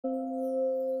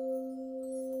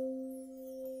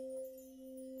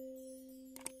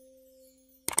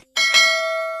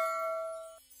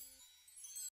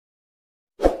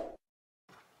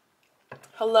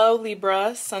Hello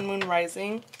Libra, Sun, Moon,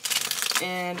 Rising,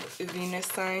 and Venus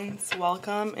signs.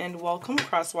 Welcome and welcome,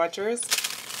 cross watchers.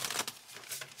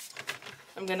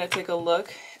 I'm going to take a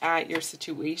look at your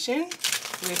situation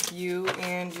with you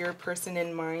and your person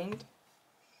in mind.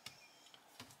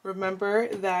 Remember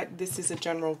that this is a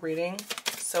general reading,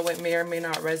 so it may or may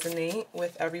not resonate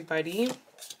with everybody.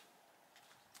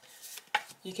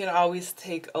 You can always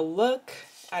take a look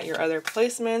at your other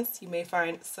placements. You may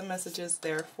find some messages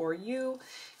there for you.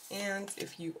 And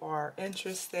if you are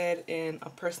interested in a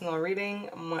personal reading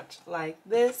much like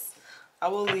this, I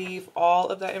will leave all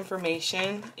of that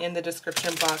information in the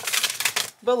description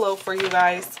box below for you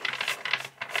guys.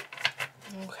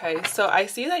 Okay, so I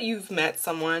see that you've met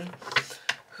someone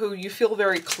who you feel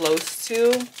very close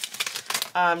to,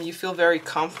 you feel very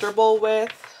comfortable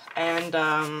with, and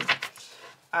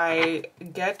I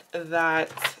get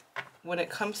that when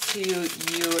it comes to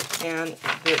you and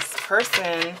this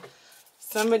person,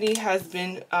 somebody has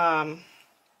been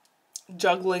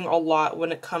juggling a lot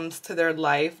when it comes to their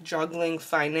life, juggling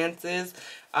finances,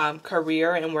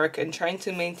 career and work, and trying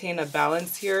to maintain a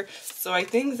balance here. So I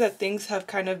think that things have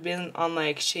kind of been on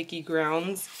like shaky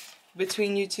grounds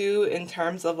between you two in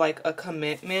terms of like a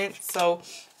commitment. So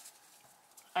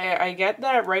I get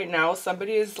that right now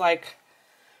somebody is like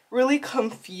really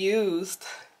confused,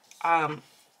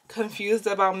 confused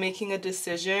about making a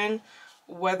decision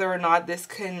whether or not this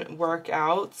can work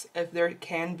out, if there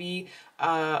can be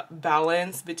a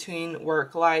balance between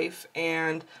work life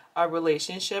and a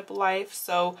relationship life.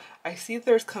 So I see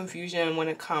there's confusion when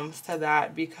it comes to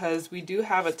that, because we do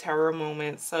have a terror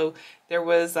moment. So there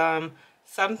was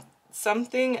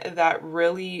something that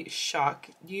really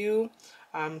shocked you,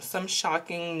 some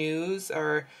shocking news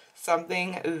or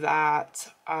something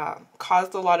that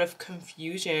caused a lot of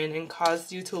confusion and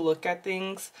caused you to look at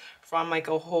things from like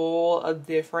a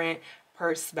different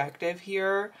perspective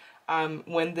here.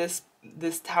 When this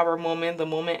tower moment, the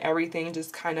moment everything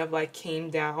just kind of like came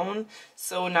down.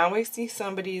 So now I see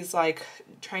somebody's like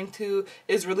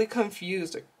is really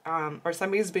confused, or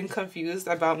somebody's been confused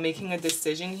about making a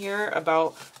decision here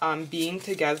about being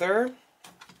together.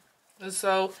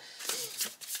 So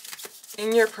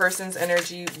in your person's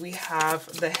energy, we have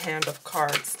the Hand of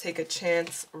Cards. Take a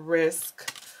chance,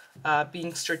 risk,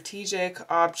 being strategic,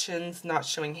 options, not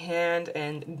showing hand,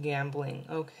 and gambling.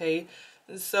 Okay,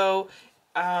 so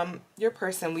your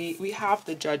person, we have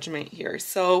the Judgment here.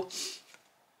 So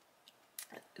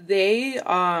they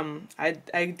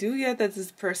I do get that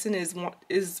this person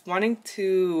is wanting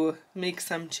to make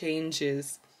some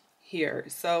changes here.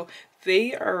 So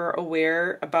they are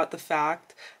aware about the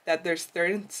fact that there's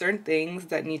certain things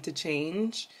that need to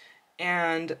change,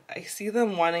 and I see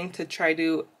them wanting to try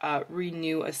to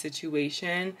renew a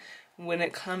situation when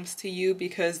it comes to you,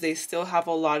 because they still have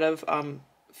a lot of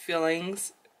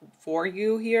feelings for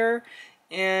you here,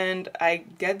 and I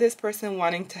get this person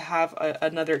wanting to have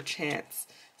another chance.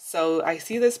 So I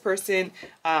see this person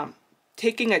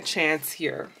taking a chance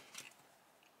here.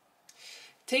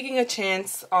 Taking a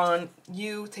chance on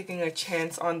you, taking a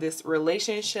chance on this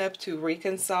relationship to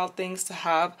reconcile things, to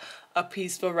have a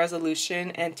peaceful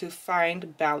resolution, and to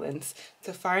find balance,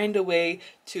 to find a way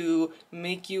to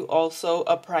make you also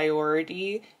a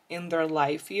priority in their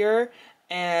life here,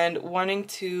 and wanting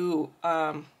to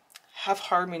have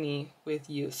harmony with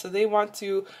you. So they want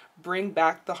to bring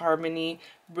back the harmony,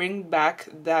 bring back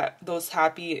those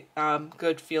happy,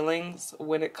 good feelings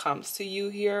when it comes to you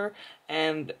here,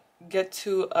 and get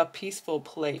to a peaceful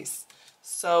place.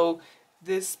 So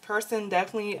this person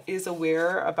definitely is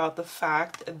aware about the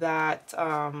fact that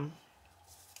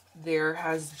there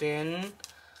has been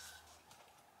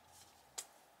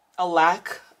a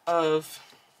lack of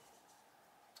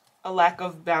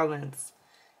balance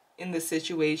in the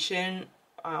situation,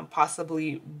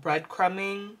 possibly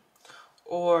breadcrumbing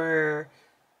or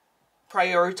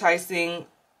prioritizing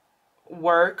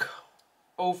work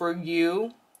over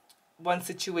you, one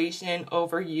situation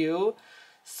over you.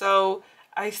 So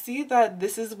I see that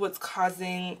this is what's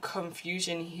causing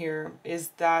confusion here, is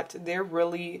that they're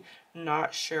really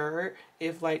not sure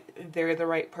if like they're the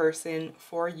right person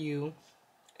for you.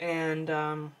 And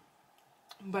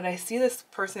but I see this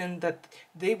person that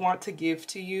they want to give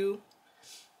to you,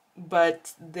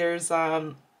 but there's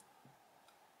the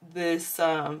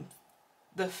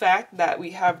fact that we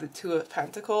have the Two of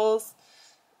Pentacles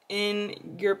in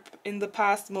the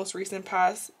past, most recent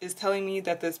past, is telling me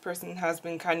that this person has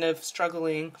been kind of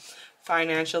struggling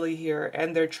financially here,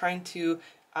 and they're trying to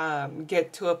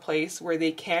get to a place where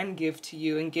they can give to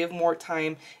you and give more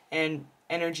time and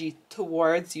energy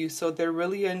towards you. So they're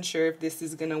really unsure if this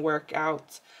is going to work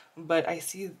out but I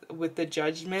see with the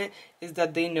Judgment is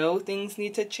that they know things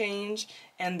need to change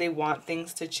and they want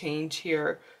things to change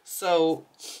here. So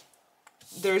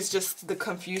there's just the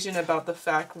confusion about the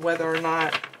fact whether or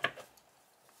not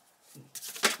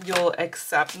you'll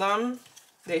accept them.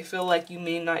 They feel like you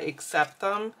may not accept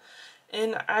them.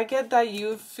 And I get that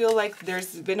you feel like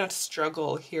there's been a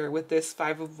struggle here with this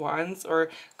Five of Wands or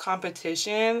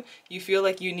competition. You feel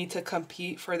like you need to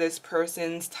compete for this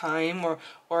person's time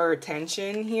or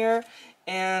attention here.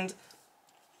 And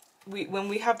when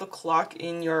we have the clock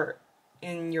in your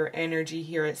energy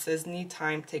here, it says need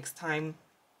time, takes time,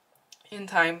 in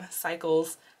time,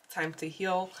 cycles, time to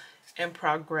heal and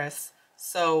progress.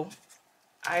 So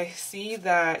I see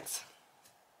that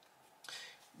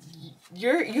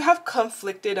you have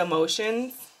conflicted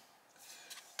emotions,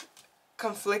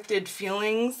 conflicted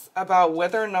feelings about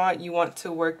whether or not you want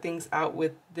to work things out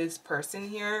with this person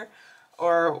here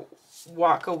or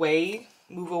walk away,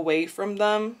 move away from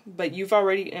them. But you've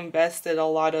already invested a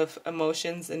lot of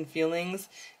emotions and feelings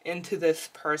into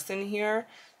this person here.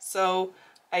 So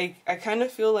I kind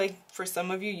of feel like for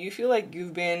some of you, you feel like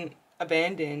you've been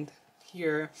abandoned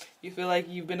here. You feel like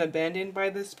you've been abandoned by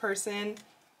this person,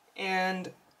 and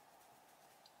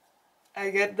I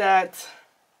get that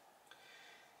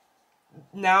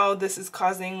now this is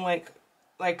causing like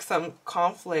some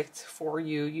conflict for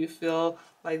you. You feel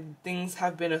like things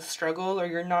have been a struggle, or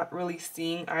you're not really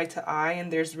seeing eye to eye,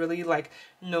 and there's really like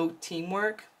no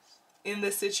teamwork in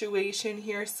the situation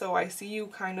here. So I see you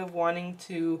kind of wanting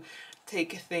to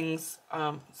take things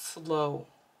slow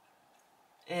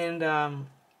and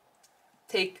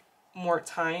take more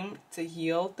time to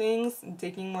heal things, and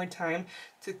taking more time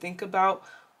to think about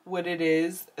what it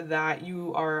is that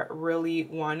you are really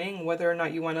wanting, whether or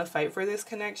not you want to fight for this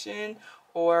connection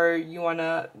or you want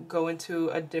to go into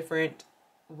a different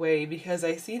way, because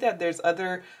I see that there's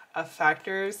other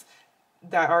factors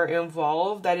that are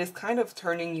involved that is kind of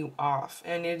turning you off,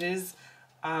 and it is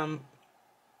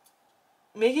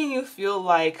making you feel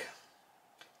like,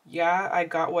 yeah, I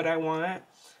got what I want,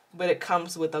 but it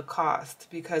comes with a cost,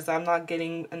 because I'm not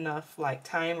getting enough like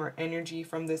time or energy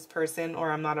from this person,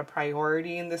 or I'm not a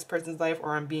priority in this person's life,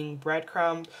 or I'm being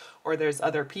breadcrumbed, or there's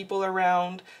other people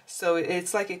around. So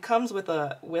it's like it comes with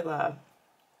a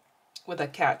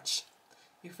catch.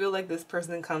 You feel like this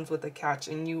person comes with a catch,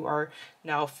 and you are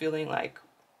now feeling like,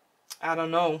 I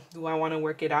don't know, do I want to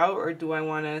work it out, or do I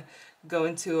want to go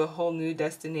into a whole new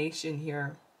destination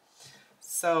here?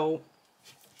 So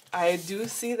I do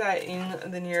see that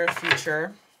in the near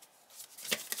future.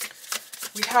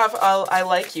 We have I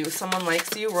like you. Someone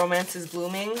likes you. Romance is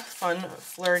blooming. Fun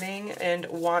flirting and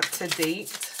want to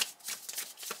date.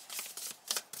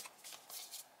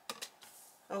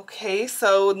 Okay,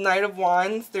 so Knight of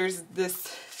Wands. There's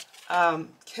this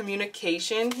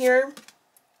communication here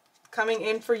coming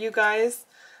in for you guys.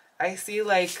 I see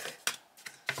like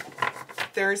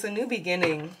there's a new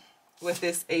beginning with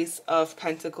this Ace of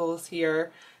Pentacles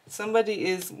here. Somebody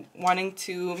is wanting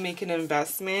to make an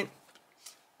investment,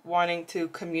 wanting to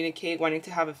communicate, wanting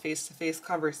to have a face-to-face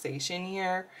conversation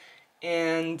here,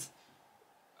 and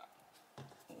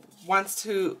wants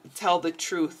to tell the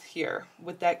truth here.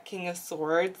 With that King of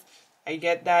Swords, I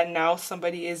get that now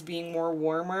somebody is being more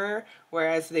warmer,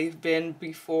 whereas they've been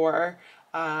before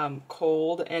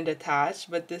cold and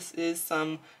attached. But this is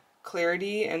some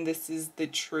clarity, and this is the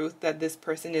truth that this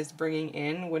person is bringing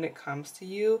in when it comes to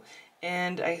you.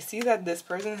 And I see that this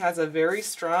person has a very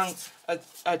strong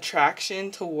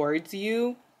attraction towards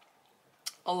you,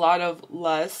 a lot of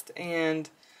lust, and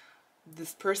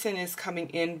this person is coming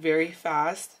in very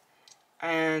fast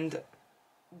and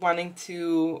wanting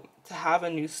to have a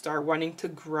new start, wanting to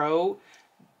grow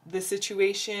the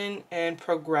situation and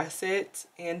progress it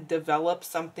and develop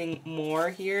something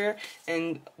more here.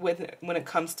 And when it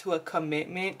comes to a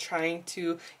commitment, trying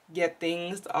to get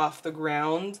things off the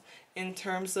ground in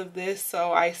terms of this.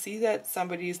 So I see that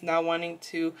somebody's now wanting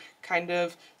to kind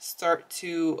of start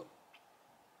to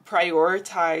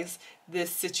prioritize this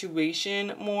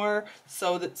situation more,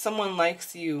 so that someone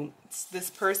likes you. This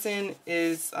person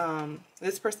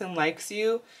likes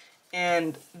you,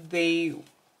 and they're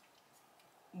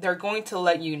going to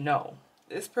let you know.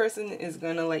 This person is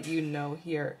going to let you know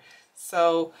here.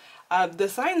 So the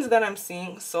signs that I'm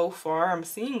seeing so far, I'm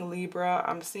seeing Libra,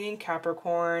 I'm seeing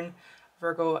Capricorn,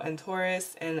 Virgo and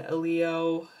Taurus, and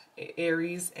Leo,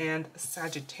 Aries, and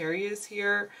Sagittarius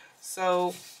here.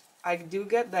 So I do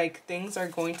get like things are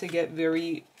going to get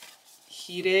very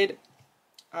heated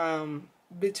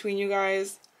between you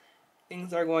guys.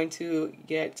 Things are going to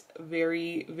get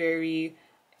very, very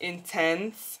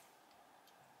intense.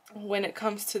 when it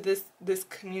comes to this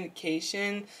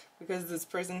communication, because this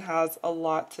person has a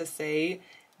lot to say,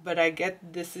 but I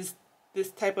get this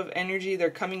type of energy. They're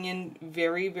coming in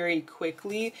very, very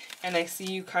quickly, and I see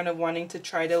you kind of wanting to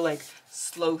try to like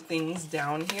slow things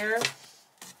down here.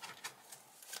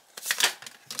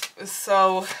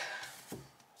 So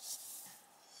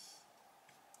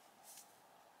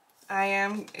I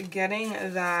am getting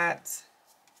that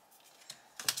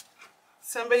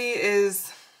somebody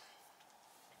is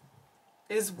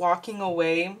walking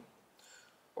away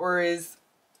or is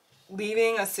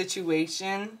leaving a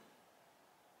situation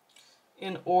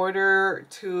in order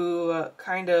to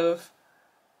kind of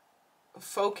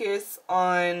focus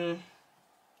on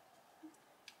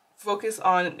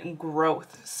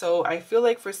growth. So I feel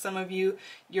like for some of you,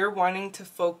 you're wanting to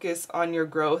focus on your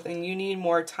growth and you need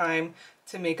more time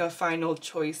to make a final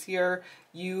choice here.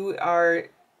 You are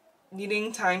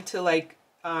needing time to like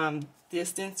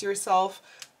distance yourself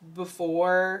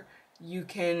before you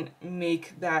can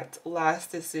make that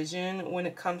last decision. When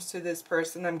it comes to this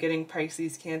person, I'm getting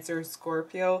Pisces, Cancer,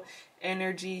 Scorpio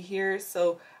energy here.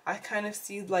 So I kind of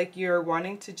see like you're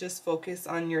wanting to just focus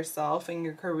on yourself and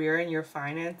your career and your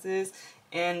finances.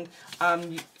 And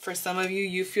for some of you,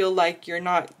 you feel like you're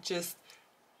not just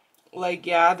like,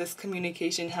 yeah, this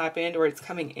communication happened or it's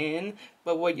coming in,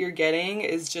 but what you're getting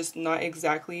is just not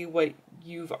exactly what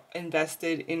you've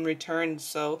invested in return.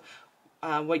 So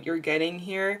what you're getting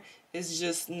here is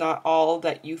just not all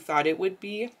that you thought it would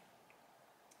be,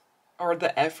 or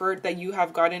the effort that you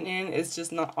have gotten in is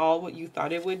just not all what you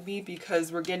thought it would be,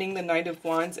 because we're getting the Knight of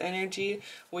Wands energy,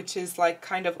 which is like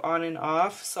kind of on and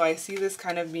off. So I see this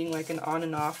kind of being like an on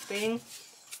and off thing.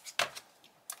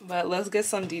 But let's get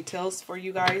some details for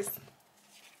you guys.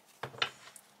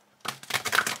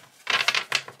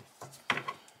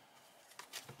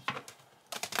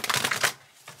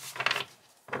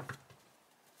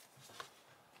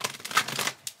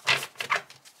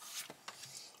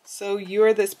 So you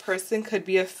or this person could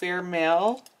be a fair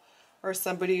male or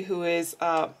somebody who is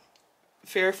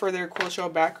fair for their cultural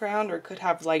background, or could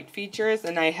have light features.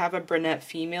 And I have a brunette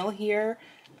female here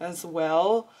as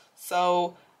well.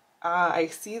 So I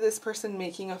see this person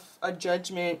making a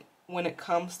judgment when it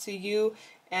comes to you.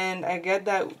 And I get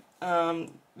that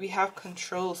we have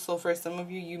control. So for some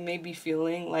of you, you may be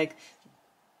feeling like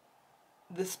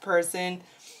this person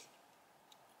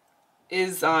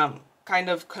is kind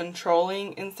of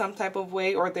controlling in some type of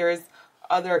way, or there's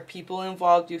other people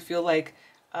involved. You feel like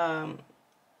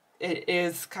it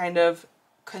is kind of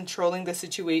controlling the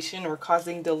situation or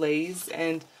causing delays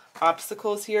and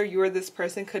obstacles here. You or this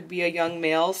person could be a young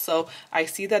male. So I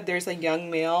see that there's a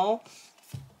young male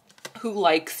who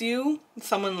likes you.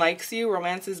 Someone likes you.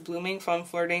 Romance is blooming, fun,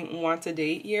 flirting, and wants to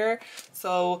date here.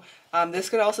 So this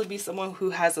could also be someone who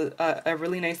has a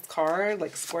really nice car,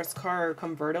 like sports car or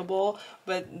convertible,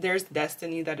 but there's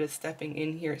destiny that is stepping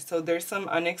in here. So there's some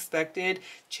unexpected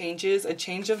changes, a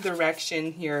change of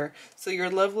direction here. So your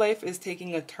love life is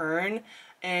taking a turn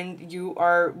and you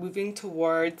are moving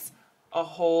towards a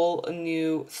whole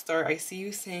new start. I see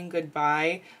you saying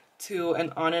goodbye to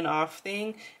an on and off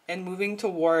thing and moving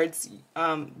towards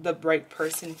the right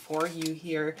person for you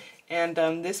here. And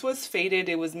this was fated.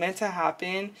 It was meant to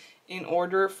happen in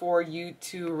order for you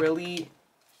to really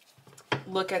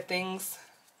look at things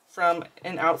from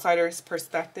an outsider's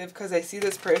perspective, because I see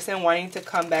this person wanting to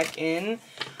come back in,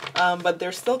 but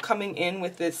they're still coming in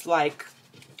with this like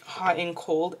hot and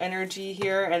cold energy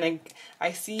here, and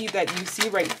I see that you see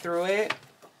right through it.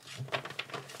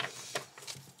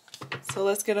 So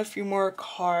let's get a few more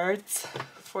cards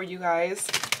for you guys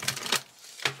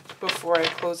before I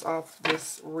close off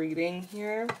this reading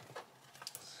here.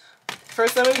 For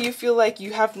some of you, feel like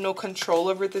you have no control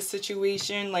over the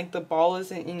situation, like the ball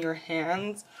isn't in your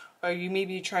hands, or you may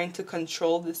be trying to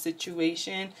control the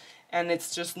situation and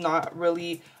it's just not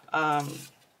really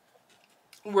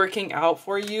working out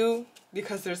for you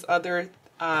because there's other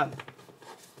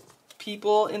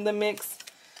people in the mix.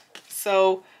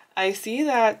 So I see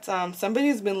that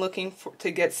somebody's been looking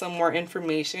to get some more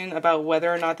information about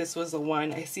whether or not this was the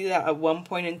one. I see that at one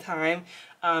point in time,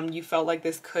 you felt like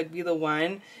this could be the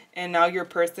one. And now your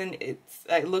person, it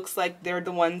looks like they're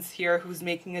the ones here who's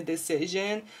making a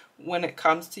decision when it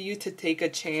comes to you to take a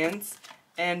chance.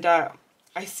 And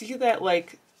I see that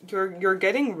like you're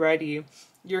getting ready.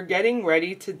 You're getting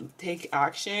ready to take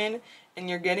action, and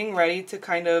you're getting ready to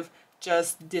kind of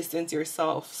just distance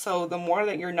yourself. So the more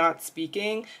that you're not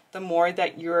speaking, the more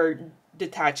that you're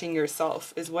detaching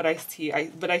yourself is what I see.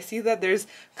 But I see that there's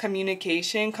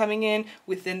communication coming in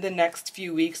within the next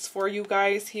few weeks for you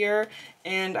guys here,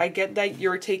 and I get that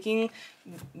you're taking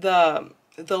the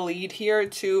lead here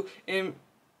to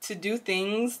to do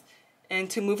things and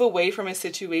to move away from a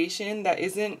situation that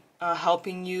isn't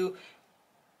helping you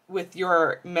with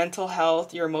your mental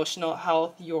health, your emotional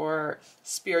health, your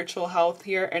spiritual health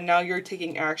here, and now you're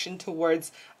taking action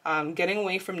towards getting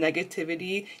away from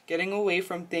negativity, getting away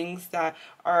from things that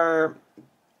are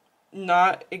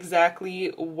not exactly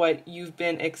what you've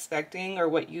been expecting or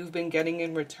what you've been getting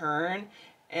in return,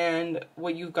 and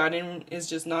what you've gotten is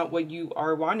just not what you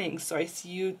are wanting. So I see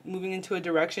you moving into a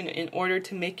direction in order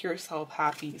to make yourself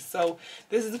happy. So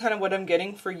this is kind of what I'm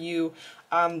getting for you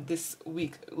this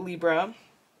week, Libra.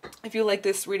 If you like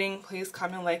this reading, please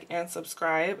comment, like, and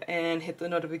subscribe, and hit the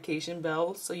notification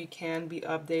bell so you can be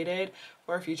updated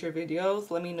for future videos.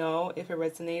 Let me know if it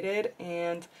resonated,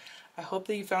 and I hope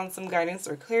that you found some guidance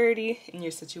or clarity in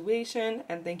your situation,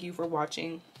 and thank you for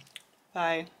watching.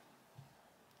 Bye.